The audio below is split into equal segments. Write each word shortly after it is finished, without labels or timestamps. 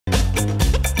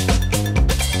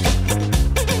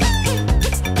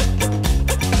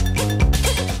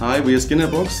Hi, we are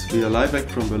Skinnerbox. We are live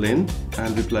act from Berlin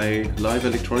and we play live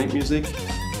electronic music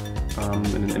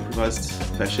in an improvised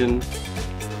fashion.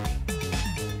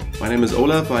 My name is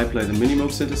Olaf, I play the Minimoog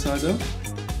synthesizer.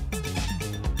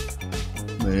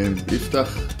 My name is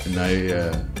Iftach and I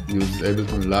use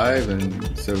Ableton Live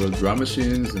and several drum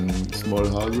machines and small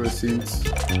hardware synths.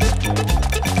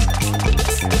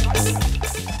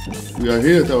 We are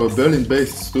here at our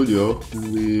Berlin-based studio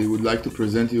and we would like to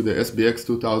present you the SBX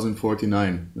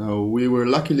 2049. Now, we were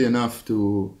lucky enough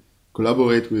to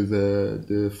collaborate with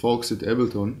the folks at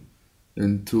Ableton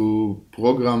and to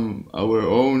program our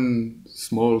own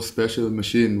small special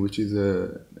machine, which is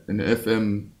an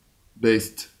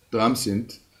FM-based drum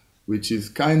synth, which is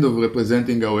kind of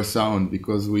representing our sound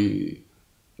because we,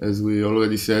 as we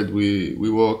already said, we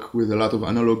work with a lot of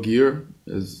analog gear,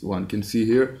 as one can see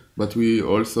here, but we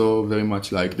also very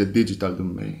much like the digital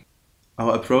domain.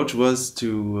 Our approach was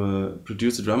to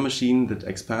produce a drum machine that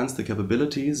expands the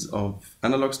capabilities of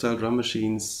analog style drum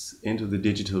machines into the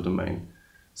digital domain.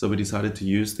 So we decided to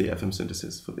use the FM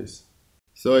synthesis for this.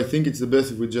 So I think it's the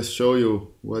best if we just show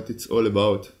you what it's all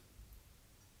about.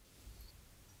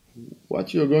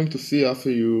 What you're going to see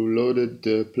after you loaded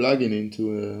the plugin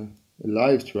into a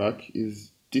live track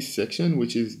is this section,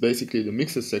 which is basically the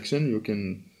mixer section. You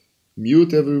can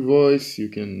mute every voice, you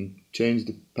can change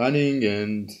the panning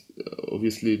and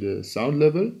obviously the sound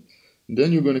level. And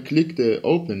then you're going to click the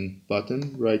open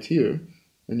button right here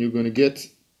and you're going to get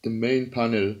the main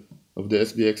panel of the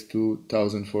SBX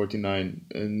 2049.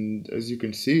 And as you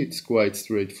can see, it's quite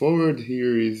straightforward.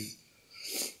 Here is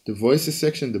the voices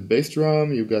section, the bass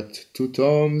drum, you got two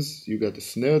toms, you got a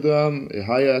snare drum, a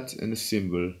hi-hat and a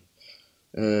cymbal.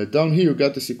 Down here you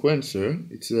got the sequencer.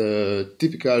 It's a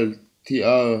typical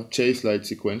TR chase light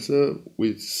sequencer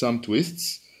with some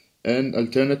twists, and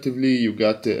alternatively you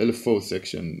got the LFO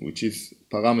section, which is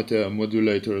parameter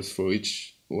modulators for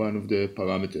each one of the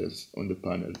parameters on the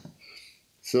panel.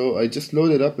 So I just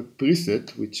loaded up a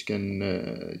preset which can,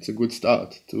 it's a good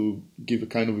start to give a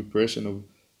kind of impression of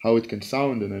how it can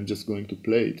sound, and I'm just going to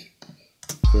play it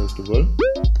first of all.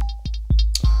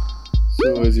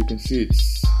 So as you can see,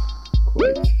 it's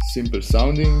quite simple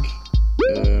sounding.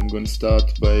 I'm going to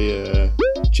start by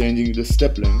changing the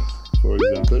step length, for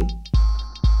example.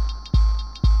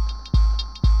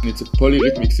 It's a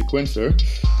polyrhythmic sequencer.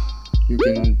 You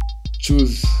can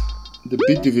choose the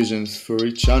bit divisions for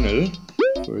each channel.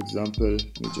 For example,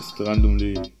 we just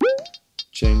randomly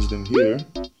change them here.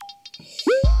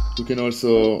 You can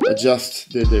also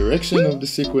adjust the direction of the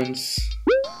sequence,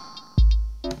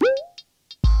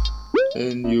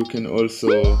 and you can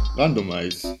also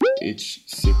randomize each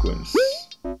sequence.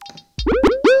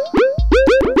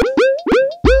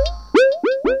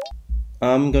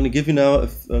 I'm going to give you now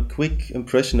a quick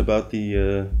impression about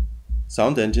the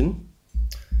sound engine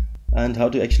and how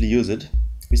to actually use it.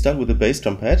 We start with the bass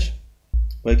drum patch,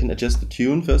 where you can adjust the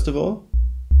tune first of all.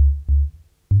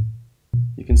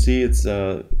 You can see it's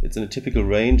in a typical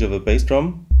range of a bass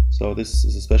drum, so this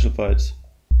is a specified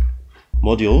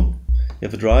module. You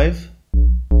have a drive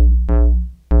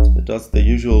that does the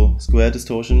usual square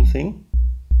distortion thing.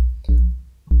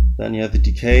 Then you have the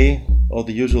decay, all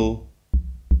the usual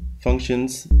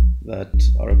functions that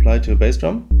are applied to a bass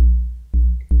drum.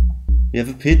 You have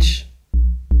a pitch,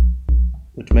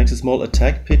 which makes a small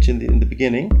attack pitch in the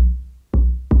beginning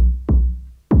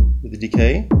with the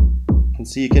decay. You can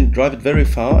see you can drive it very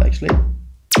far, actually,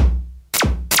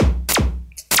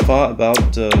 far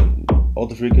about all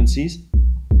the frequencies.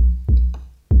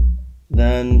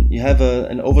 Then you have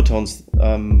an overtones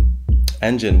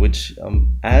engine, which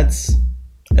adds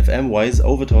FM-wise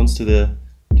overtones to the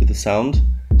sound,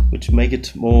 which make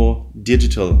it more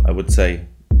digital, I would say,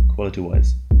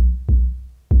 quality-wise.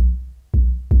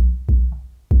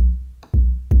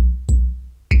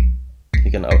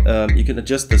 You can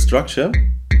adjust the structure,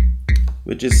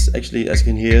 which is actually, as you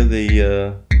can hear,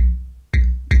 the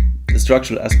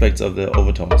structural aspects of the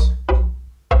overtones.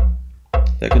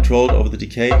 They're controlled over the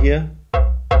decay here,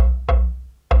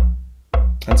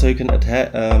 and so you can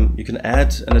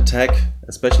add an attack,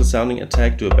 a special sounding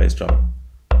attack to a bass drum.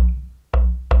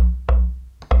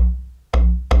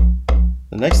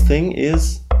 The next thing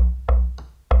is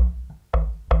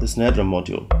the snare drum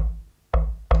module.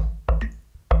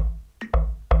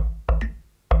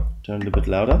 Turn it a bit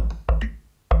louder.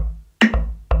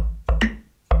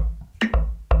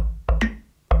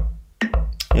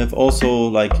 You have also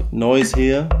like noise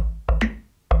here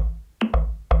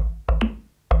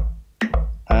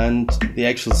and the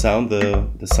actual sound, the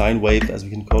sine wave as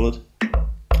we can call it.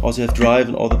 Also you have drive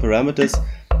and all the parameters.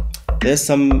 There's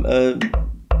some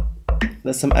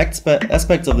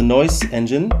aspects of the noise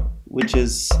engine which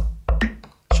is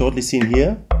shortly seen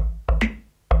here.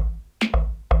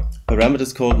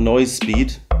 Parameters called noise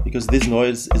speed, because this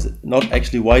noise is not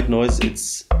actually white noise,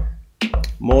 it's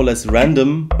more or less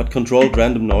random, but controlled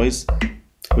random noise,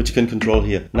 which you can control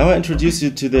here. Now I introduce you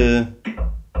to the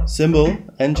cymbal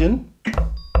engine, which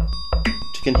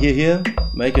you can hear here,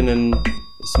 making a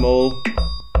small,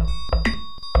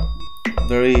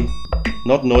 very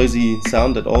not noisy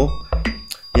sound at all.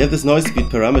 You have this noise speed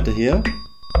parameter here,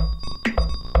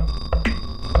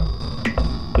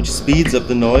 which speeds up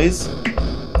the noise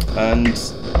and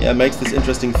makes this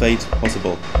interesting fade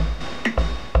possible.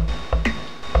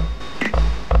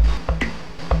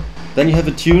 Then you have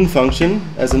a tune function,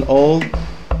 as in all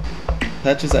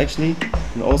patches actually,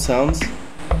 in all sounds.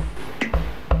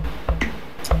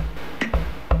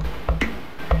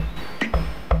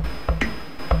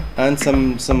 And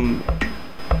some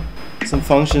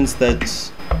functions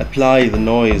that apply the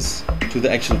noise to the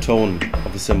actual tone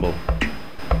of the cymbal.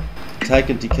 Attack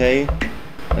and decay,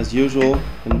 as usual,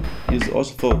 can use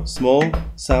also for small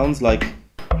sounds like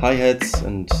hi-hats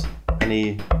and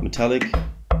any metallic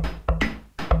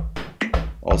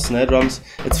or snare drums.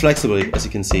 It's flexible, as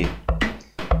you can see.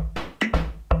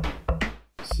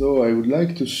 So I would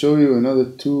like to show you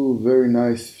another two very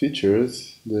nice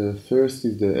features. The first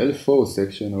is the LFO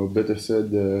section, or better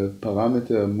said, the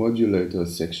parameter modulator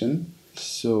section.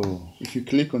 So if you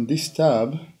click on this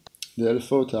tab, the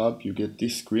LFO tab, you get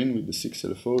this screen with the 6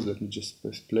 LFOs. Let me just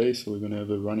press play, so we're going to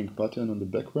have a running pattern on the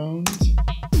background.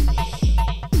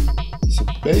 So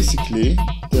basically,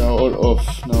 they are all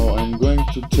off. Now I'm going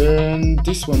to turn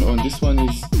this one on. This one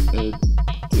is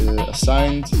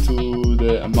assigned to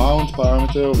the amount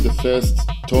parameter of the first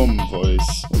tom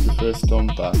voice, of the first tom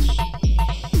patch.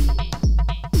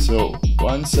 So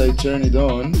once I turn it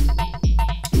on,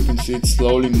 you can see it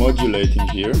slowly modulating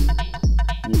here.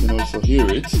 You can also hear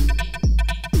it,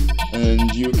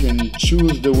 and you can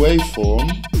choose the waveform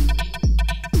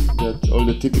that all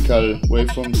the typical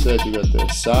waveform set. You got the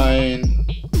sine,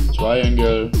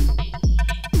 triangle,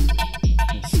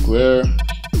 square,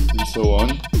 and so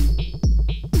on.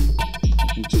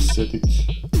 You just set it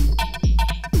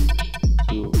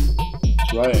to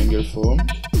triangle form.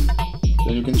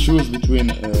 Then you can choose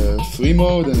between a free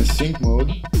mode and a sync mode.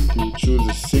 If you choose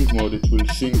a sync mode, it will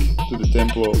sync to the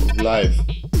tempo of live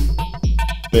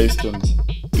based on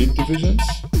beat divisions,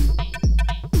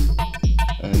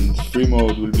 and free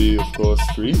mode will be of course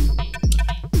free.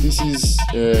 This is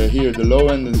here the low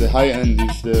end, and the high end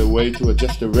is the way to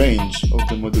adjust the range of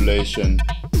the modulation.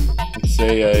 Let's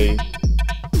say I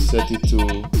set it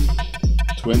to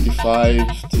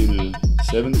 25 till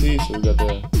 70, so we got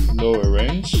a lower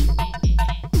range.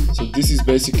 So this is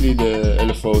basically the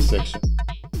LFO section.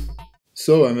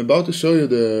 So I'm about to show you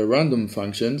the random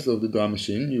functions of the drum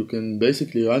machine. You can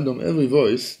basically random every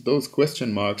voice. Those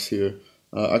question marks here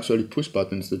are actually push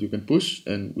buttons that you can push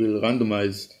and will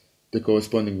randomize the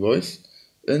corresponding voice.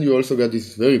 And you also got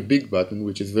this very big button,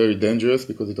 which is very dangerous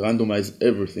because it randomizes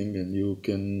everything and you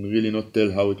can really not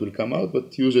tell how it will come out,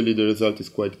 but usually the result is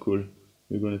quite cool.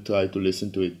 We're going to try to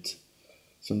listen to it.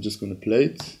 So I'm just going to play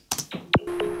it.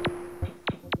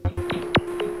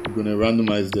 I'm going to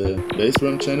randomize the bass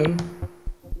drum channel.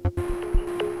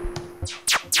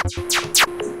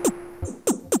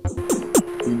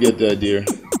 You get the idea.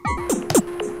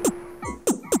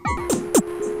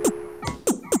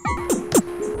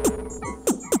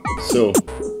 So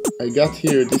I got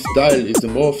here, this dial is the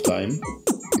morph time.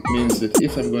 It means that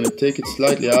if I'm going to take it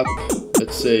slightly up,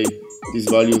 let's say these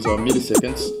values are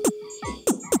milliseconds,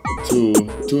 to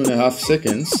 2.5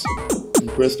 seconds, and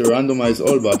press the randomize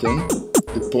all button,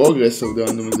 the progress of the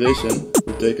randomization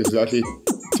will take exactly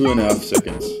 2.5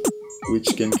 seconds,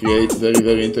 which can create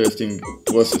very interesting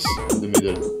process in the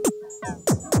middle.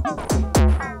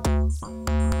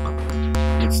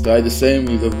 Let's try the same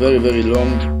with a very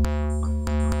long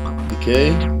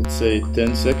decay, let's say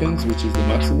 10 seconds, which is the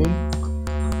maximum.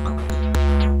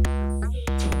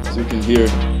 As you can hear,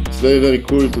 it's very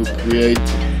cool to create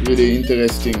really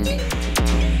interesting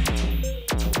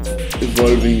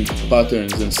evolving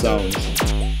patterns and sounds.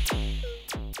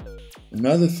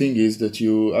 Another thing is that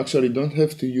you actually don't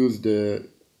have to use the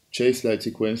chase light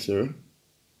sequencer.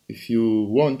 If you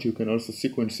want, you can also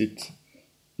sequence it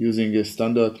using a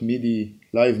standard MIDI,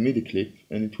 live MIDI clip,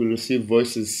 and it will receive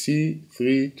voices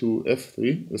C3 to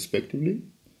F3 respectively.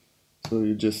 So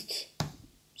you just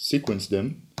sequence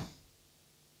them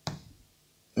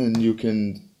and you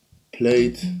can play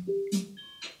it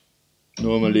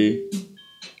normally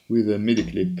with a MIDI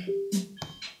clip.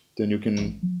 Then you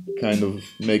can kind of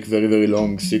make very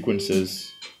long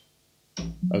sequences,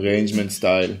 arrangement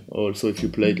style, also if you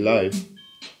play it live.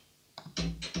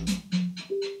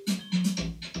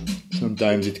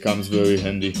 sometimes it comes very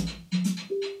handy.